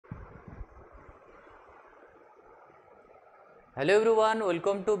Hello everyone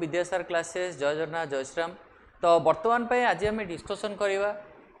welcome to विद्यासार classes जय जगन्नाथ जय श्रीराम। तो बर्तमान पे आज आम डिस्कसन करवा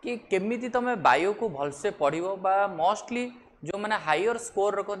कि केमिति तुम बायो को भलसे पढ़ो बा मोस्टली जो मैंने हायर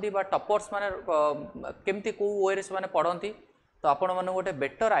स्कोर रखती टॉपर्स माने केमती को वे से पढ़ती तो आपण मैंने गोटे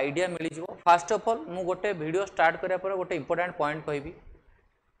बेटर आइडिया मिल जाव। फास्ट ऑफ ऑल मु गोटे वीडियो स्टार्ट करा पर गोटे इंपोर्टेंट पॉइंट कहबी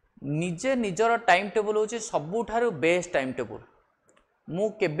निजे निजर टाइम टेबल हूँ सबुठारु बेस्ट टाइम टेबल। मु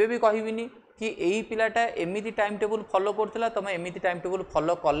केबे भी कहबिनी कि यही पिलाटा एमिति टाइम टेबल फॉलो करथिला तमे एमिति टाइम टेबल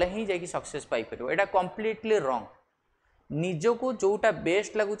फॉलो कले ही जाकि सक्सेस पाई परिबो। एटा कंप्लीटली रॉन्ग। निजको जोटा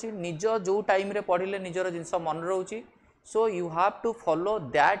बेस्ट लगुची निज जो टाइम रे पढ़िले निजर जिनस मन रहउची so you have to follow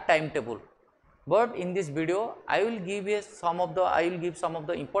that time table. But in this video I will give some of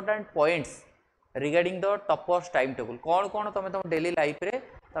the important points regarding the toppers time table. कौन कौन तमे तुम डेली लाइफ रे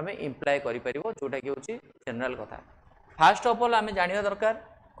तमे इम्प्लाय करि परिबो जोटा कि होची जनरल कथा। फास्ट ऑफ ऑल आम जाना दरकार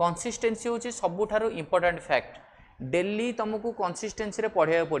कंसिस्टेंसी हूँ सबुठारु इंपोर्टेंट फैक्ट। डेली तुमको कंसिस्टेंसी रे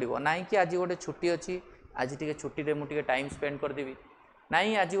पढ़ाया पड़ो ना कि आज गोटे छुट्टी अच्छी आज टी छुट्टी रे मुझे टाइम स्पेंड करदेवी ना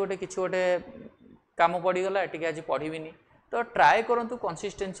आज गोटे कि गोटे कम पड़गला टी आज पढ़ीनी। तो ट्राए करूँ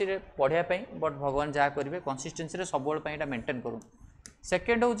कंसिस्टेंसी रे पढ़ापी बट भगवान जहाँ करेंगे कंसिस्टेंसी रे सब मेंटेन करूँ।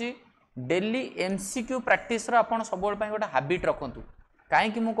 सेकेंड हूँ डेली एमसीक्यू प्रैक्टिस आपण सब गोटे हैबिट रखु।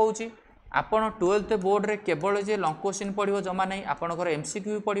 कहीं मुझे कहूँ आपण 12th बोर्ड रे केवल जे लॉन्ग क्वेश्चन पढ़ो जमा नहीं आपंकर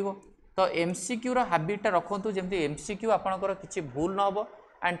एमसीक्यू भी पढ़ो। तो एमसीक्यू रो हैबिटा रखु जमी एमसीक्यू आपंकर किसी भूल न हो।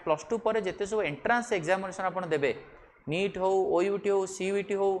 एंड +2 पर जिते सब एंट्रांस एग्जामिनेशन आप देवे नीट हो ओयूटी हो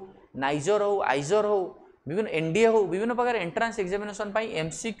सीयूटी हो नाइजर हो आइजर हो विभिन्न एनडीए हो विभिन्न प्रकार एंट्रांस एग्जामिनेशन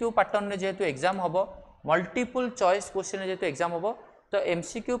एमसीक्यू पैटर्न में जेहेतु एग्जाम हम मल्टीपल चॉइस क्वेश्चन जेहेतु एग्जाम हम तो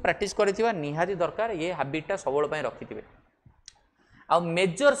एमसीक्यू प्रैक्टिस करथिबा निहाती दरकार। ये हैबिटा सबुल रखिथिबे। आ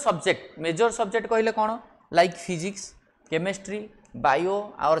मेजर सब्जेक्ट कहले कौन लाइक फिजिक्स केमिस्ट्री बायो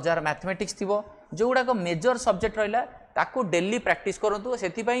और जार मैथमेटिक्स थी जो गुड़ाक मेजर सब्जेक्ट रहा ताकू डेली प्रैक्टिस करूँ। से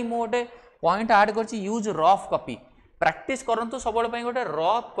गोटे पॉइंट ऐड कर यूज रफ कॉपी प्रैक्टिस करूँ सब गोटे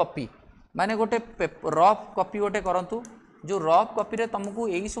रफ कॉपी माने गोटे रफ कॉपी गोटे करूँ जो रफ कॉपी रे तुमको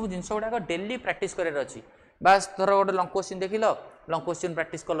यही सब जिनस गुड़ाक डेली प्रैक्टिस करार अच्छी। बास धर गोटे लॉन्ग क्वेश्चन देख लॉन्ग क्वेश्चन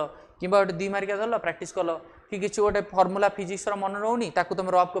प्रैक्टिस कल कि गोटे 2 मार्किया धरल प्रैक्टिस कल कि किसी गोटे फर्मुला फिजिक्स मन रोनी ताकू तुम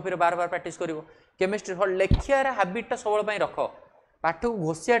रफ कॉपी बार बार प्रैक्टिस कर। केमिस्ट्री हल लेखियार हैबिटा सब रख पाठ को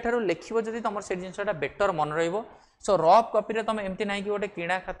घोषिया ठार लिख जब तुम से जिनसा बेटर मन रही। सो रफ कॉपी तुम एमती ना कि गोटे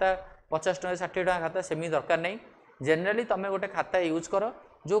किणा खाता 50 टଙ୍କା 60 टଙ୍କା खाता सेमी दरकार नहीं। जेनराली तुम गोटे खाता यूज कर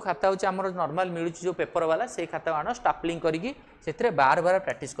जो खाता हूँ आम नॉर्मल मिलूँ जो पेपर वाला से खाता आण स्टापलिंग करके बार बार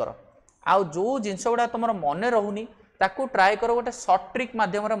प्रैक्टिस कर। आउ जो जिनस गुड़ा तुम मन रोनी ताकू ट्राए कर गोटे सर्ट ट्रिक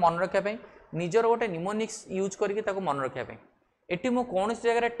मध्यम मन रखापी निजर गोटे निमोनिक्स यूज करके मन रखापी। एटी मु कौन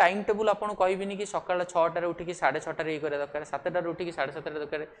जगह टाइम टेबुल आपको कहबिनी कि सकाल 6टार उठिकी 6:30 ये करा दरकार 7टार उठिकी 7:30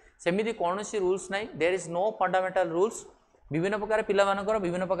 दरकार सेमिति कौन रूल्स ना। There is no fundamental rules. विभिन्न प्रकार पिलामानकर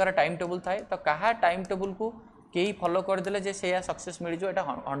विभिन्न प्रकार टाइम टेबुल थाए तो कहा टाइम टेबुल को कई फॉलो करदे जे से सक्सेस मिल जाए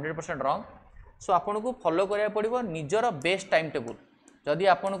 100% रॉन्ग। सो आपन को फॉलो करा पड़ो निजर बेस्ट टाइम टेबुल। जदि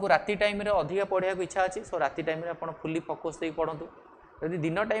आपन को राति टाइम रे अधिक पढ़ाया इच्छा अच्छी सो राति टाइम रे आपन फुली फोकस दे पढ़ंतु। जदि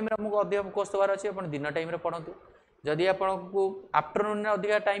दिन टाइम रे हमको अधिक फोकस देवार अच्छी आपन दिन टाइम रे पढ़ंतु। जदि आपन को आफ्टरनून में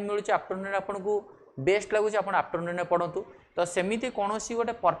अधिक टाइम मिलूँ आफ्टरनून में आपन को बेस्ट लगुच आप आफ्टरनून में पढ़ंतु। तो सेमिति कौन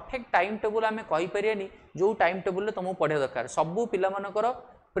गोटे परफेक्ट टाइम टेबुल आम कहीपर जो टाइम टेबुल तुमको पढ़ा दरकार। सबू पिलामानकर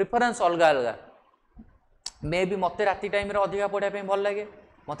प्रिफरेन्स अलग अलग मे भी मत राति टाइम अधिक पढ़ाई भल लगे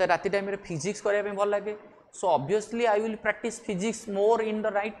मत राति टाइम फिजिक्स करने भल लगे। So obviously I will practice physics more in the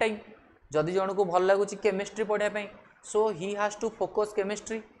right time. जदि जन को भल लगुच केमिस्ट्री पढ़ाई सो he has to focus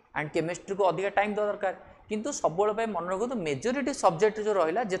chemistry and chemistry को अधिक टाइम दे दरकार। किंतु सब मन रखु मेजोरिटी सब्जेक्ट जो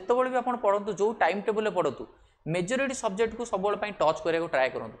रहा जिते भी आप पढ़ु जो टाइम टेबुल पढ़ु मेजोरिटी सब्जेक्ट को सब टच करने ट्राए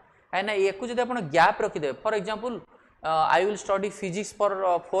करूँ। कहीं ये जब आप gap रखिदे for example I will study physics for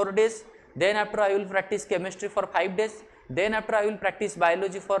 4 days then after I will practice chemistry for 5 days then after I will practice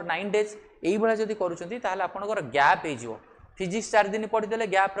biology for 9 days यही भाया जब करूँ आपंकर गैप हो फिजिक्स 4 दिन पढ़ीदे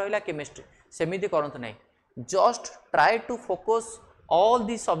गैप रहा केमिस्ट्री सेमती करूँ ना। Just try to focus all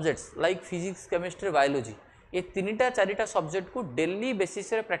the subjects like physics chemistry biology ये 3टा 4टा सब्जेक्ट को डेली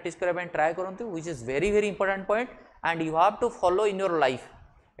बेसिस रे प्रैक्टिस करने ट्राए करूँ which is very very important point and you have to follow in your life.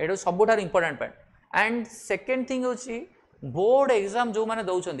 ये सबुठार important point. And second thing होची board exam जो मैंने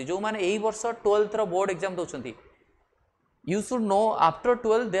दौरान जो मैंने यही वर्ष 12th बोर्ड एग्जाम दौरान you should know after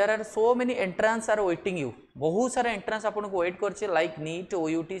 12 there are so many entrance are waiting you. बहुत सारा एंट्रांस आपको वेट कर like NEET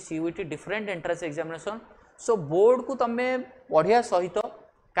OUT CUT different entrance examination. सो बोर्ड को तुम पढ़िया सहित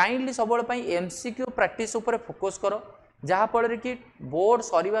काइंडली सब एमसीक्यू प्रैक्टिस उपर फोकस कर जहाँफल कि बोर्ड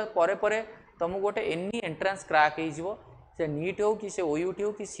सरीबा परे परे तुमको गोटे एनी एंट्रांस क्रैक हो से नीट हो कि से ओयूटी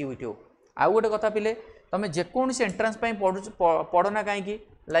हो कि सीयूटी हो। आउ गोटे कथा पिले तुम जेकोसी एंट्रांस पढ़ना कहीं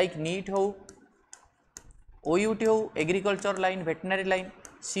लाइक नीट हो ओयूटी हो agriculture line veterinary line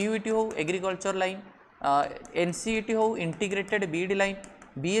CUT हो एग्रीकल्चर लाइन एनसीईटी हो integrated BD line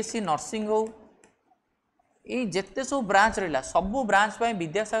BSc nursing हो ये जिते सब ब्रांच रहा सबू ब्रांच पर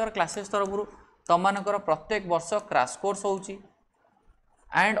विद्यासागर क्लासेस तरफ तुमर प्रत्येक वर्ष क्रैश कोर्स होची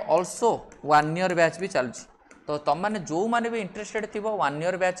एंड ऑल्सो 1 ईयर बैच भी चलुची तो तुमने जो मैंने भी इंटरेस्टेड थी 1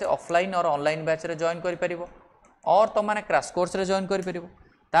 ईयर बैच ऑफलाइन और ऑनलाइन बैच रे जॉइन कर और तुमने क्रैश कोर्स रे जॉइन कर मुझे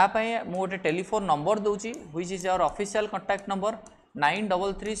गोटे telephone number दूची which is our official contact number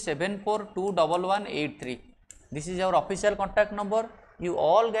 9337421183 this is our official contact number you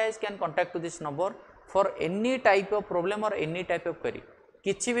all guys can contact to this number for any type of problem और any type of query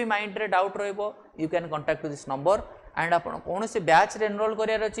किसी भी mind रे doubt रहिबो you can contact to this number and आप कौन से batch रे enrol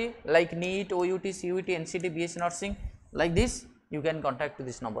करार अच्छी like NEET OUT CUT NCT BSc nursing like this you can contact to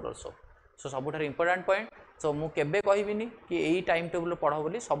this number also so सबुठार important point so मु केबे कहबिनी कि यही टाइम टेबल पढ़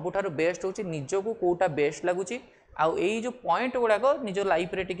बोली सबुठार बेस्ट होची निजको कोटा बेस्ट लगुची आउ यही जो पॉइंट गुड़ाक निज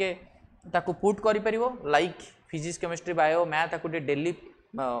लाइफ रे टिके ताकू पुट करि परिबो like physics chemistry bio math ताकू डेली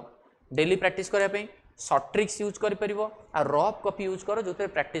प्रैक्टिस करबा पई शॉर्ट ट्रिक्स यूज करि परिबो आ रफ कॉपी यूज करो जो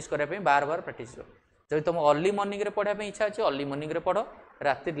प्रैक्टिस करबा पई बार बार प्रैक्टिस करो जब तुम अर्ली मॉर्निंग रे पढ़ा इच्छा अच्छे अर्ली मॉर्निंग रे पढ़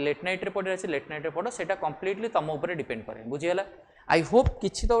राति लेट नाइट रे पढ़ा अच्छे लेट नाइट रे पढ़ सेटा कंप्लीटली तुम ऊपर डिपेंड करे बुझीगला आई होप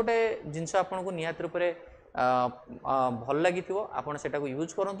किसी तो गोटे जिनस आपको निहाती रूप से भल लगी आपड़ से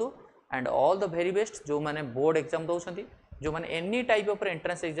यूज करूँ and all the very best जो मैंने बोर्ड एग्जाम दौरान जो मैंने any type of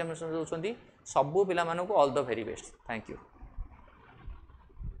entrance examination दौरान सबू पिला all the very best thank you.